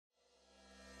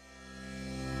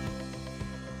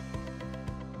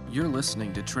You're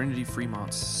listening to Trinity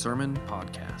Fremont's Sermon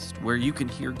Podcast, where you can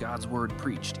hear God's Word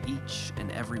preached each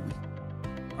and every week.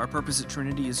 Our purpose at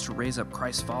Trinity is to raise up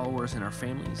Christ followers in our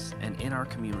families and in our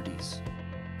communities.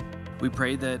 We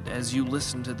pray that as you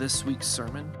listen to this week's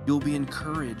sermon, you'll be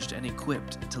encouraged and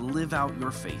equipped to live out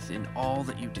your faith in all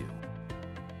that you do.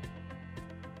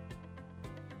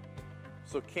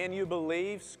 So can you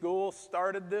believe school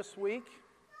started this week?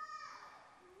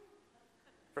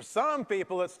 For some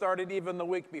people, it started even the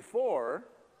week before.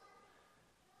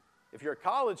 If you're a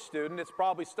college student, it's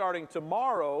probably starting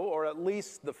tomorrow or at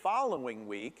least the following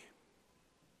week.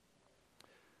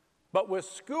 But with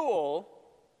school,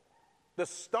 the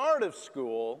start of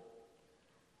school,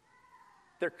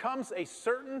 there comes a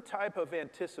certain type of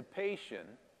anticipation,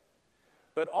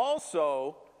 but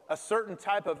also a certain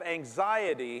type of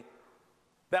anxiety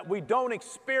that we don't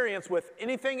experience with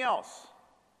anything else.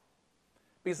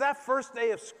 Because that first day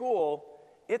of school,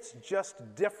 it's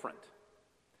just different.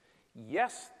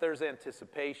 Yes, there's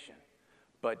anticipation,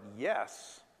 but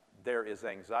yes, there is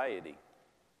anxiety.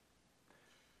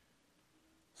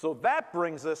 So that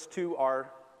brings us to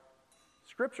our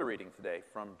scripture reading today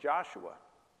from Joshua.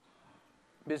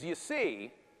 Because you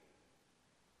see,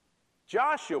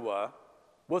 Joshua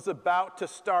was about to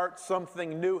start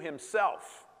something new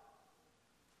himself.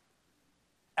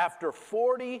 After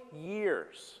 40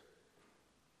 years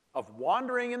of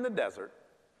wandering in the desert,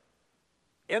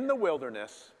 in the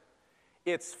wilderness,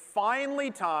 it's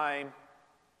finally time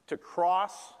to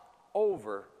cross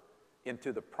over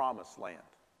into the promised land.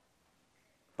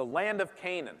 The land of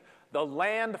Canaan, the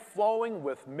land flowing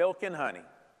with milk and honey.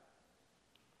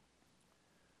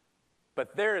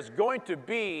 But there is going to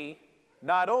be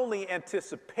not only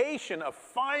anticipation of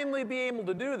finally being able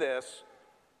to do this,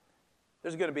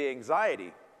 there's going to be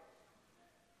anxiety.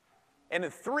 And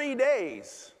in 3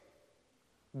 days,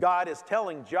 God is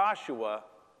telling Joshua,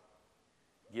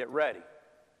 get ready.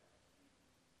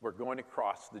 We're going to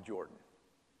cross the Jordan.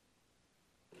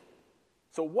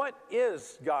 So what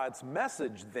is God's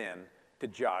message then to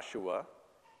Joshua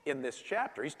in this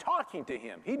chapter? He's talking to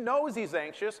him. He knows he's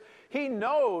anxious. He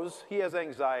knows he has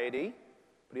anxiety,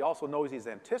 but he also knows he's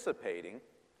anticipating.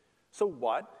 So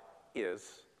what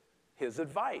is his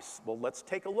advice? Well, let's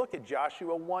take a look at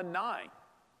Joshua 1:9.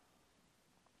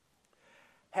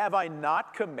 Have I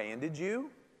not commanded you?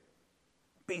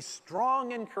 Be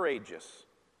strong and courageous.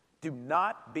 Do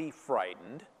not be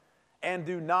frightened, and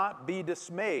do not be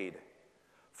dismayed.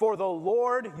 For the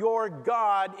Lord your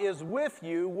God is with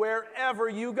you wherever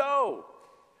you go.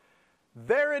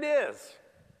 There it is.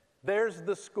 There's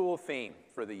the school theme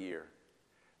for the year.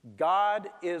 God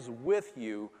is with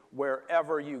you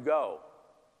wherever you go.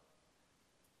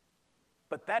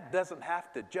 But that doesn't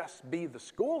have to just be the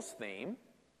school's theme.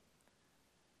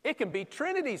 It can be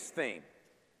Trinity's theme.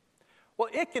 Well,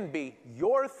 it can be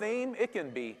your theme. It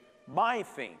can be my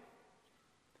theme.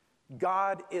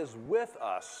 God is with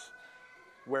us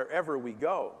wherever we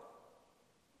go.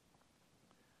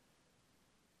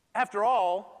 After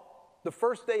all, the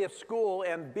first day of school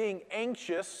and being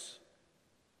anxious,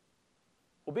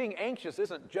 well, being anxious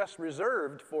isn't just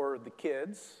reserved for the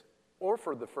kids or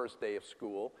for the first day of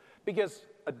school, because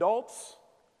adults,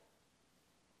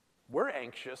 we're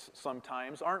anxious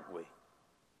sometimes, aren't we?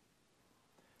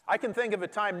 I can think of a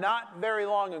time not very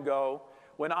long ago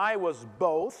when I was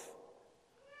both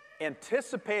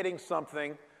anticipating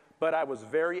something, but I was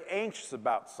very anxious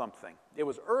about something. It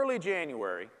was early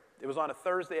January. It was on a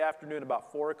Thursday afternoon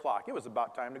about 4 o'clock. It was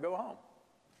about time to go home.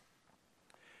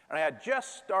 And I had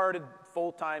just started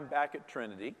full-time back at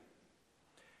Trinity,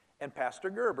 and Pastor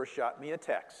Gerber shot me a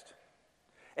text.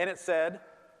 And it said,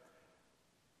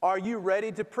 "Are you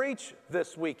ready to preach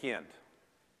this weekend?"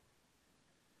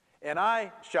 And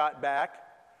I shot back,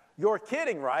 "You're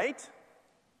kidding, right?"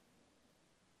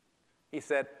 He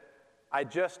said, "I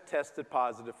just tested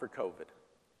positive for COVID."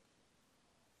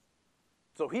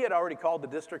 So he had already called the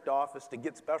district office to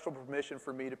get special permission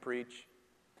for me to preach.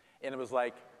 And it was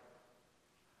like,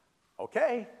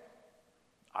 okay,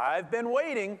 I've been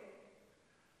waiting,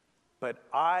 but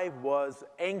I was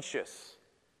anxious.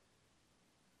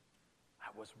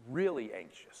 I was really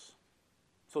anxious.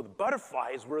 So the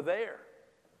butterflies were there.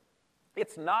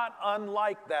 It's not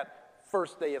unlike that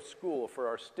first day of school for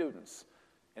our students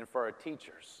and for our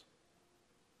teachers.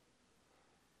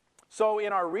 So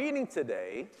in our reading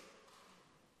today,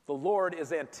 the Lord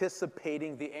is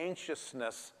anticipating the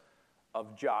anxiousness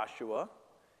of Joshua.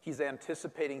 He's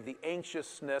anticipating the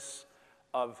anxiousness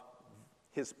of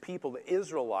his people, the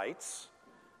Israelites,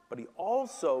 but he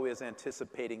also is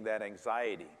anticipating that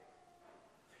anxiety.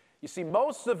 You see,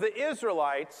 most of the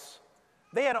Israelites,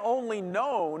 they had only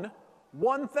known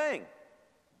one thing.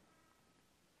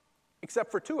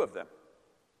 except for two of them.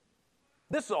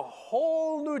 This is a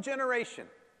whole new generation.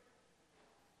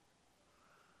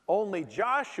 Only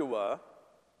Joshua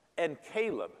and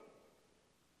Caleb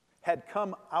had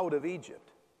come out of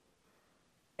Egypt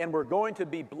and were going to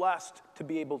be blessed to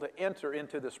be able to enter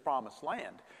into this promised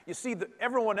land. You see,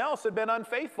 everyone else had been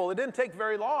unfaithful. It didn't take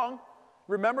very long.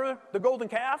 Remember the golden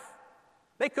calf?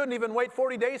 They couldn't even wait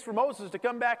 40 days for Moses to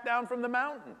come back down from the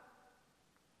mountain.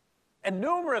 And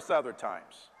numerous other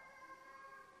times.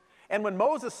 And when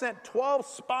Moses sent 12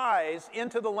 spies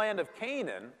into the land of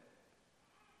Canaan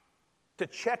to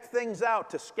check things out,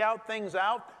 to scout things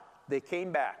out, they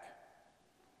came back.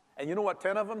 And you know what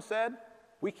 10 of them said?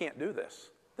 We can't do this.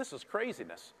 This is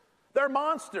craziness. They're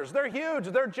monsters. They're huge.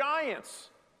 They're giants.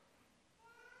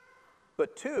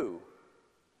 But 2,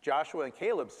 Joshua and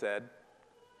Caleb said,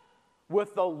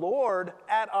 with the Lord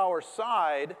at our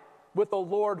side, with the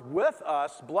Lord with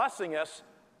us, blessing us,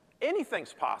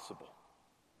 anything's possible.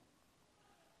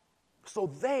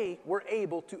 So they were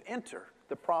able to enter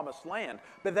the promised land.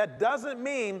 But that doesn't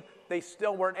mean they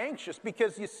still weren't anxious,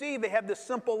 because you see, they had this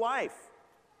simple life.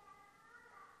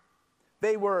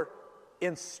 They were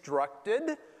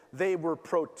instructed, they were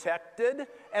protected,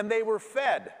 and they were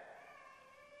fed.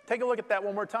 Take a look at that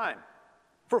one more time.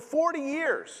 For 40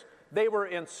 years, they were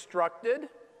instructed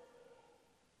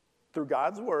through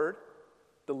God's word,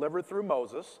 delivered through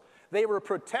Moses. They were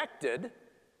protected,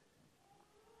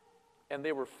 and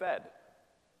they were fed.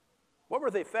 What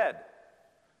were they fed?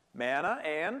 Manna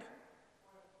and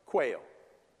quail.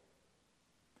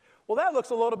 Well, that looks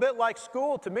a little bit like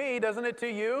school to me, doesn't it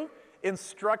to you?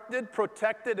 Instructed,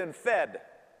 protected, and fed.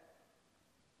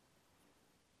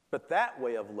 But that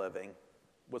way of living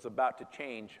was about to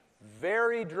change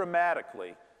very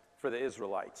dramatically for the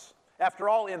Israelites. After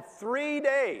all, in 3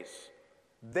 days,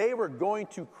 they were going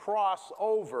to cross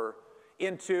over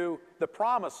into the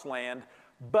promised land,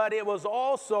 but it was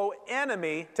also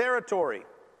enemy territory.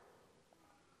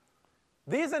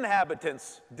 These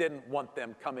inhabitants didn't want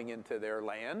them coming into their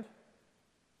land.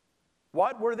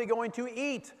 What were they going to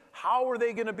eat? How were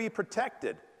they going to be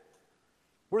protected?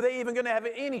 Were they even going to have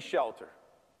any shelter?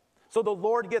 So the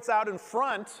Lord gets out in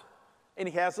front, and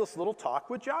he has this little talk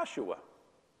with Joshua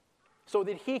so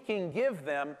that he can give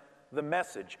them the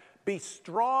message. Be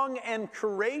strong and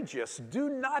courageous. Do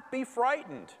not be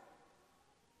frightened.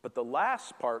 But the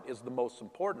last part is the most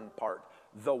important part,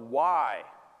 the why.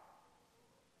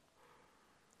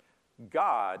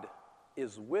 God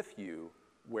is with you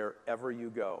wherever you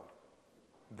go.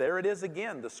 There it is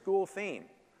again, the school theme,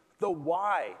 the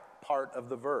why part of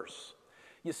the verse.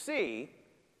 You see,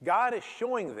 God is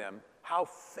showing them how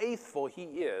faithful he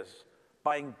is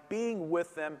by being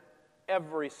with them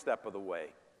every step of the way.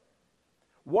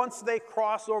 Once they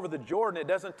cross over the Jordan, it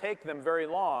doesn't take them very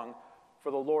long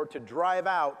for the Lord to drive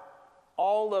out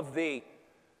all of the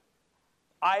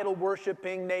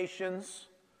idol-worshiping nations,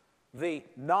 the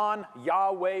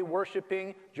non-Yahweh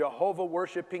worshiping, Jehovah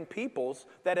worshiping peoples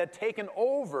that had taken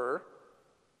over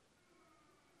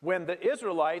when the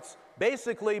Israelites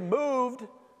basically moved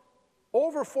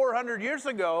over 400 years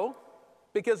ago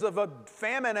because of a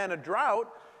famine and a drought.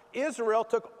 Israel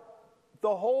took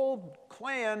the whole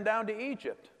clan down to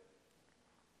Egypt.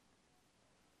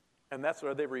 And that's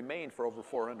where they remained for over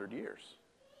 400 years.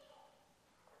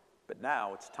 But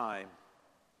now it's time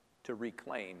to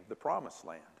reclaim the promised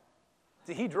land.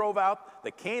 See, he drove out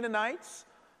the Canaanites,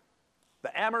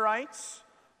 the Amorites,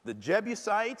 the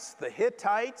Jebusites, the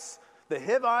Hittites, the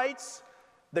Hivites,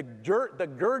 the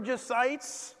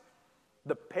Gergesites,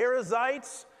 the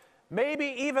Perizzites, maybe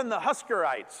even the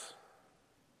Huskerites.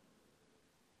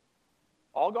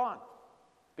 All gone,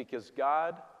 because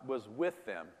God was with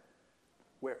them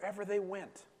wherever they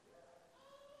went.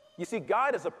 You see,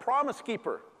 God is a promise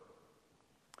keeper.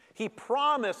 He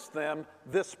promised them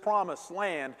this promised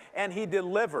land, and he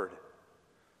delivered.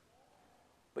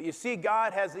 But you see,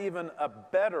 God has even a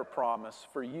better promise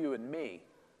for you and me.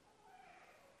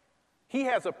 He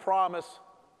has a promise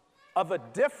of a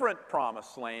different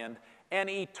promised land, an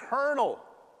eternal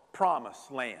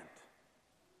promised land,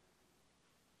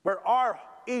 where our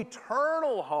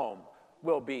eternal home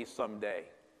will be someday.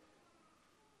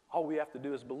 All we have to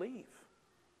do is believe.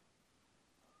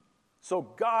 So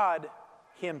God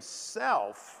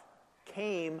himself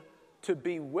came to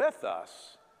be with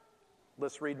us.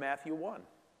 Let's read Matthew 1.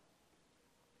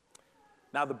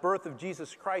 Now, the birth of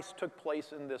Jesus Christ took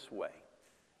place in this way.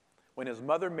 When his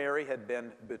mother Mary had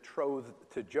been betrothed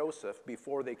to Joseph,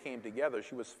 before they came together,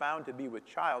 she was found to be with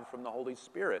child from the Holy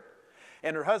Spirit.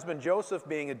 And her husband Joseph,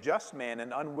 being a just man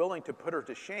and unwilling to put her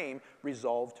to shame,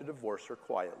 resolved to divorce her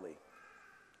quietly.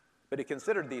 But he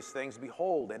considered these things.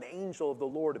 Behold, an angel of the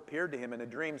Lord appeared to him in a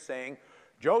dream, saying,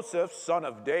 Joseph, son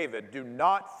of David, do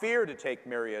not fear to take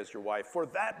Mary as your wife, for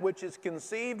that which is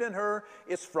conceived in her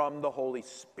is from the Holy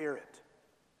Spirit.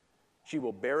 She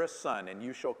will bear a son, and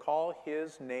you shall call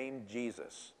his name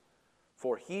Jesus,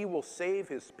 for he will save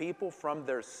his people from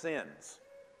their sins.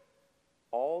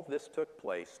 All this took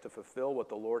place to fulfill what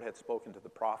the Lord had spoken to the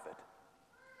prophet.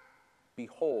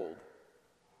 Behold,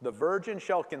 the virgin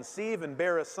shall conceive and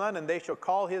bear a son, and they shall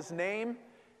call his name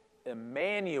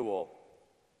Emmanuel,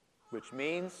 which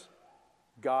means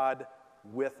God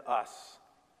with us.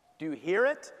 Do you hear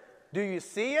it? Do you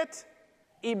see it?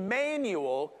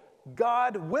 Emmanuel,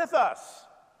 God with us.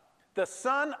 The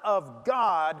Son of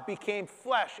God became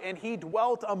flesh, and he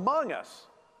dwelt among us.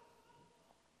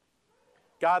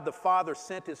 God the Father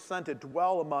sent his Son to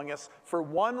dwell among us for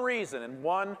one reason, and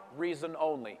one reason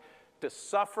only: to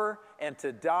suffer and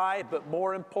to die, but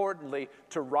more importantly,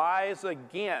 to rise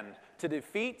again, to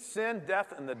defeat sin,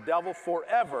 death, and the devil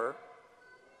forever,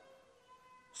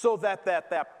 so that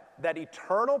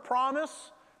eternal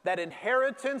promise, that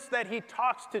inheritance that he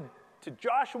talks to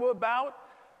Joshua about,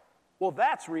 well,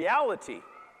 that's reality.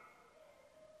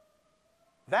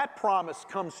 That promise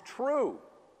comes true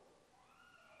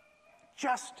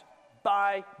just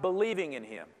by believing in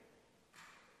him.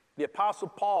 The Apostle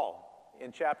Paul,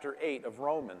 in chapter 8 of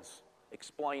Romans,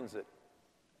 explains it.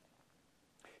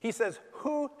 He says,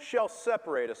 who shall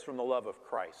separate us from the love of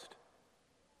Christ?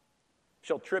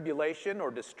 Shall tribulation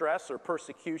or distress or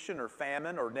persecution or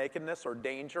famine or nakedness or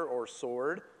danger or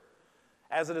sword?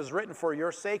 As it is written, for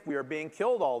your sake we are being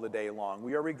killed all the day long.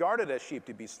 We are regarded as sheep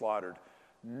to be slaughtered.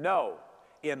 No,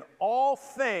 in all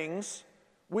things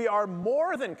we are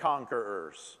more than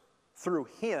conquerors through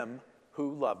him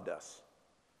who loved us.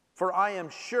 For I am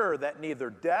sure that neither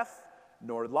death,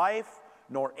 nor life,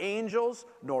 nor angels,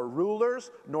 nor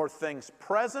rulers, nor things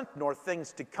present, nor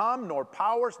things to come, nor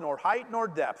powers, nor height, nor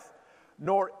depth,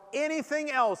 nor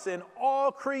anything else in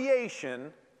all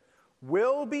creation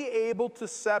will be able to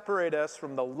separate us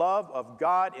from the love of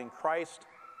God in Christ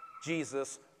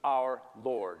Jesus our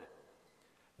Lord.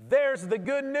 There's the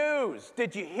good news.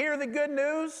 Did you hear the good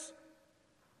news?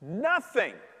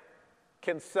 Nothing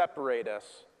can separate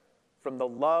us from the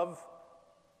love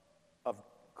of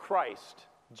Christ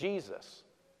Jesus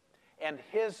and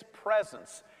his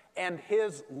presence and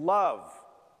his love.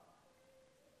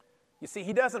 You see,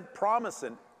 he doesn't promise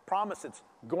it's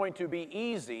going to be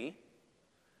easy.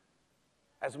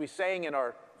 As we sang in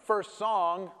our first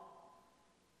song,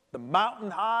 the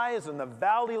mountain highs and the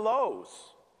valley lows.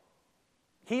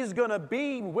 He's going to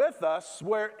be with us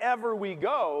wherever we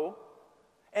go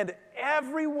and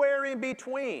everywhere in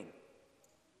between,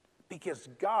 because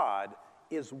God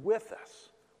is with us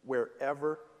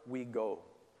wherever we go.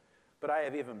 But I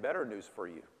have even better news for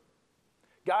you.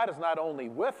 God is not only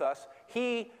with us,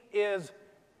 he is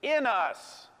in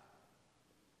us.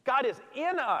 God is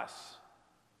in us.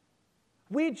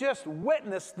 We just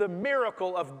witnessed the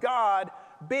miracle of God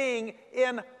being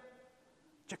in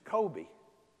Jacoby.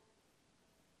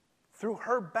 Through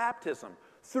her baptism,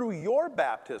 through your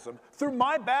baptism, through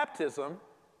my baptism,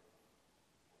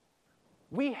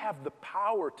 we have the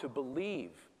power to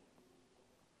believe.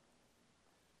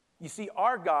 You see,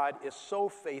 our God is so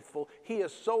faithful, he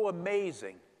is so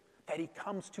amazing, that he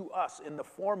comes to us in the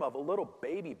form of a little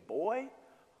baby boy,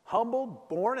 humbled,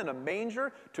 born in a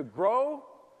manger, to grow,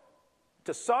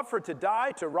 to suffer, to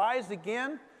die, to rise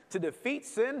again, to defeat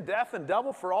sin, death, and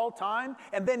devil for all time.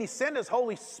 And then he sent his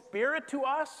Holy Spirit to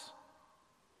us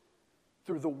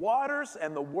through the waters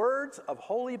and the words of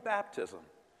holy baptism,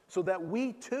 so that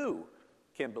we too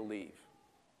can believe.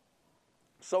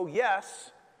 So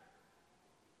yes,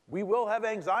 we will have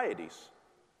anxieties.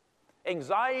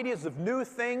 Anxieties of new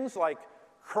things like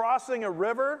crossing a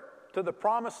river to the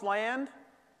promised land,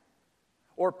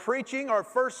 or preaching our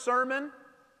first sermon,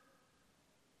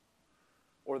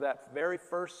 or that very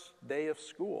first day of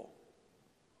school.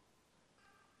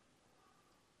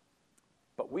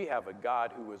 But we have a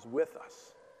God who is with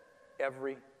us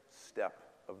every step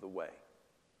of the way.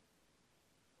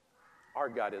 Our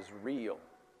God is real.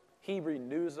 He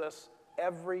renews us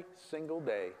every single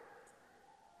day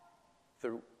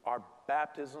through our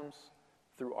baptisms,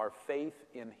 through our faith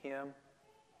in him.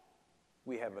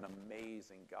 We have an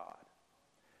amazing God.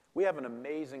 We have an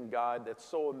amazing God that's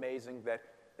so amazing that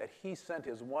he sent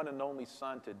his one and only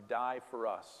Son to die for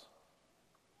us.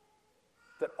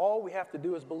 That all we have to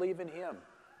do is believe in him.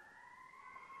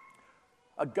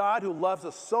 A God who loves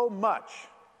us so much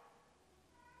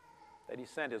that he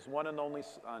sent his one and only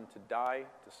Son to die,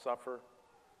 to suffer,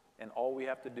 and all we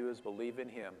have to do is believe in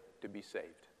him to be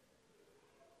saved.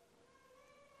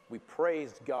 We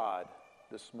praise God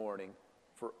this morning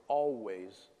for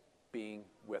always being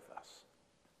with us.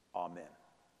 Amen.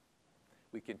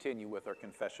 We continue with our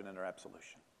confession and our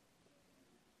absolution.